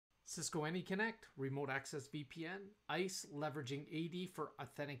Cisco Anyconnect, Remote Access VPN, ISE leveraging AD for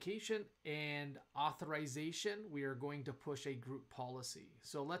authentication, and authorization. We are going to push a group policy.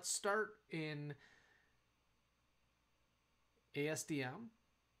 So let's start in ASDM,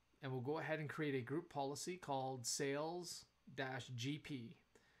 and we'll go ahead and create a group policy called sales-GP.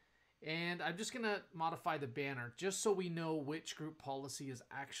 And I'm just going to modify the banner just so we know which group policy is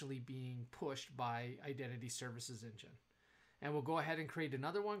actually being pushed by Identity Services Engine. And we'll go ahead and create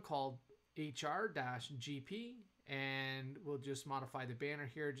another one called HR-GP, and we'll just modify the banner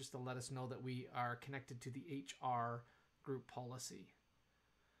here just to let us know that we are connected to the HR group policy.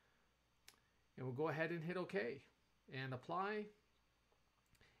 And we'll go ahead and hit OK and apply.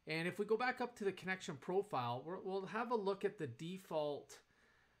 And if we go back up to the connection profile, we'll have a look at the default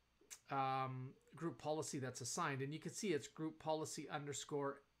group policy that's assigned, and you can see it's group policy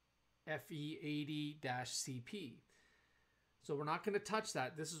 _ FE80-CP. So we're not going to touch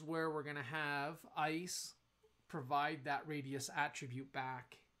that. This is where we're going to have ISE provide that radius attribute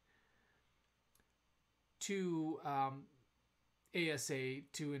back to ASA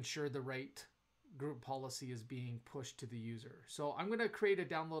to ensure the right group policy is being pushed to the user. So I'm going to create a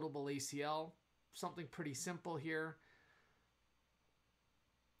downloadable ACL, something pretty simple here.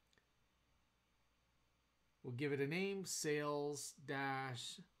 We'll give it a name,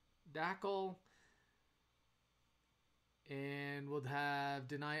 sales-DACL, and we'll have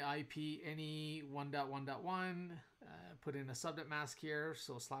deny IP any 1.1.1, put in a subnet mask here,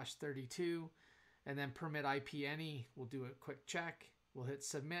 so /32, and then permit IP any. We'll do a quick check. We'll hit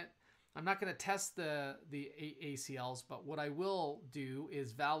submit. I'm not going to test the ACLs, but what I will do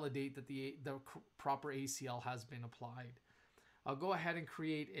is validate that the proper ACL has been applied. I'll go ahead and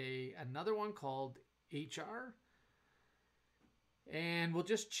create another one called HR, and we'll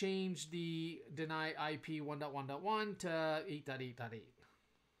just change the deny IP 1.1.1 to 8.8.8.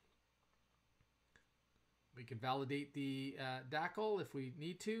 We can validate the DACL if we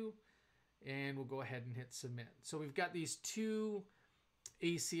need to, and we'll go ahead and hit submit. So we've got these two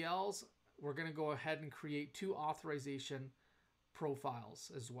ACLs. We're going to go ahead and create two authorization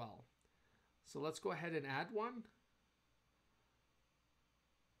profiles as well. So let's go ahead and add one.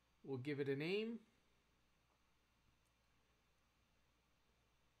 We'll give it a name.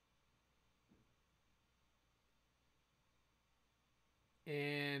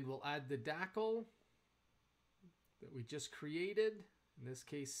 And we'll add the DACL that we just created, in this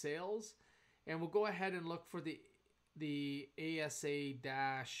case sales. And we'll go ahead and look for the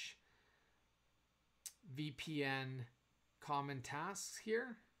ASA-VPN common tasks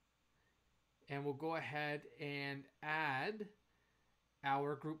here. And we'll go ahead and add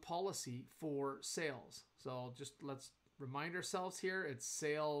our group policy for sales. So just let's remind ourselves here, it's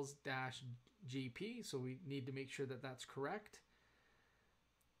sales-GP. So we need to make sure that that's correct.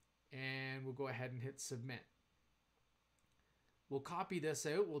 And we'll go ahead and hit submit. We'll copy this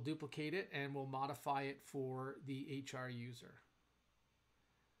out, we'll duplicate it, and we'll modify it for the HR user.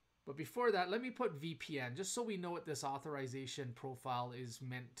 But before that, let me put VPN, just so we know what this authorization profile is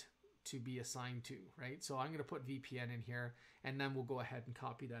meant to be assigned to, right? So I'm going to put VPN in here, and then we'll go ahead and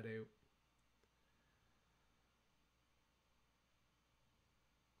copy that out.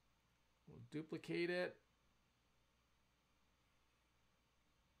 We'll duplicate it.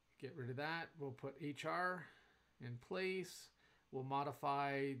 Get rid of that. We'll put HR in place. We'll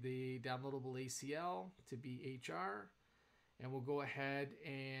modify the downloadable ACL to be HR. And we'll go ahead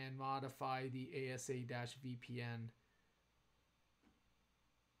and modify the ASA-VPN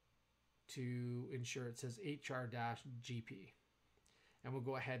to ensure it says HR-GP. And we'll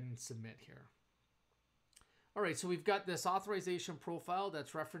go ahead and submit here. All right, so we've got this authorization profile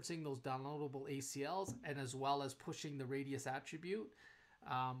that's referencing those downloadable ACLs, and as well as pushing the radius attribute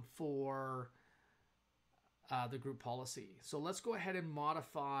for the group policy. So let's go ahead and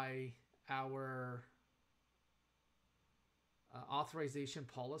modify our authorization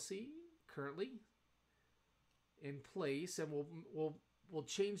policy currently in place, and we'll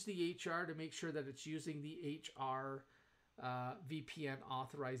change the HR to make sure that it's using the HR VPN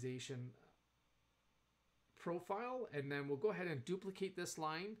authorization profile, and then we'll go ahead and duplicate this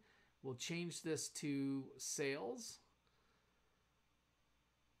line. We'll change this to sales.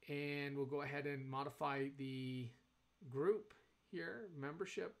 And we'll go ahead and modify the group here.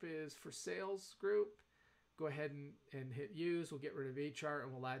 Membership is for sales group. Go ahead and hit use. We'll get rid of HR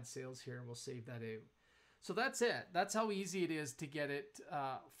and we'll add sales here, and we'll save that out. So that's it. That's how easy it is to get it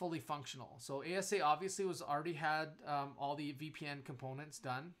fully functional. So ASA obviously already had all the VPN components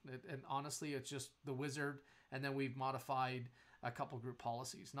done. And honestly, it's just the wizard. And then we've modified a couple group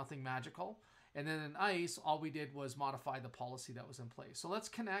policies. Nothing magical. And then in ISE, all we did was modify the policy that was in place. So let's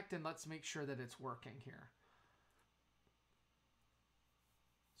connect and let's make sure that it's working here.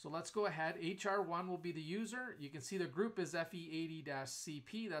 So let's go ahead. HR1 will be the user. You can see the group is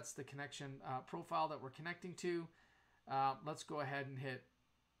FE80-CP. That's the connection profile that we're connecting to. Let's go ahead and hit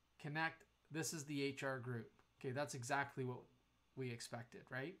connect. This is the HR group. Okay, that's exactly what we expected,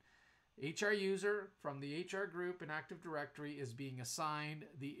 right? HR user from the HR group in Active Directory is being assigned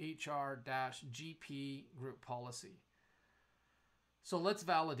the HR-GP group policy. So let's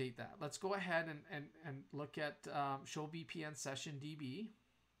validate that. Let's go ahead and look at show VPN session DB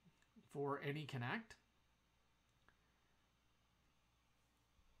for Anyconnect.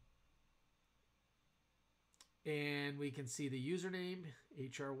 And we can see the username,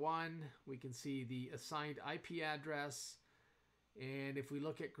 HR1. We can see the assigned IP address. And if we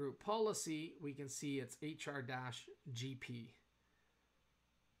look at group policy, we can see it's HR-GP.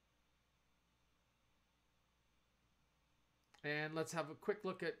 And let's have a quick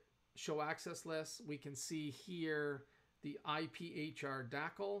look at show access list. We can see here the IPHR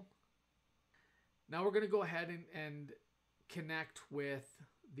DACL. Now we're going to go ahead and connect with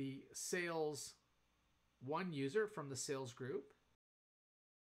the sales one user from the sales group.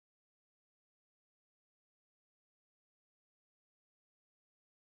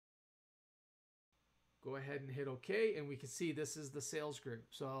 Go ahead and hit OK, and we can see this is the sales group.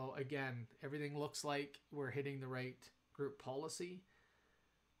 So again, everything looks like we're hitting the right group policy.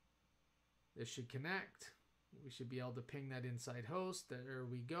 This should connect. We should be able to ping that inside host. There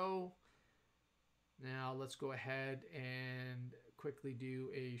we go. Now let's go ahead and quickly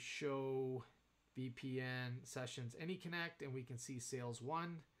do a show VPN sessions Anyconnect, and we can see sales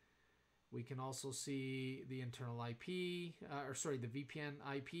 1. We can also see the internal IP, the VPN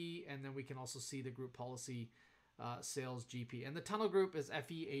IP, and then we can also see the group policy sales GP. And the tunnel group is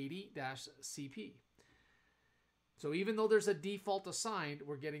FE80-CP. So even though there's a default assigned,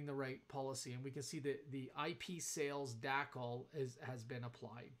 we're getting the right policy. And we can see that the IP sales DACL has been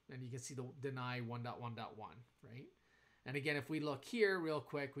applied. And you can see the deny 1.1.1, right? And again, if we look here real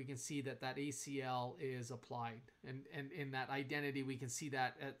quick, we can see that that ACL is applied. And in that identity, we can see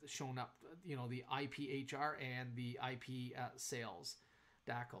that shown up, you know, the IPHR and the IP sales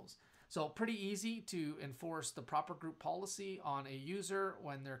DACLs. So pretty easy to enforce the proper group policy on a user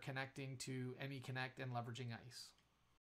when they're connecting to Anyconnect and leveraging ISE.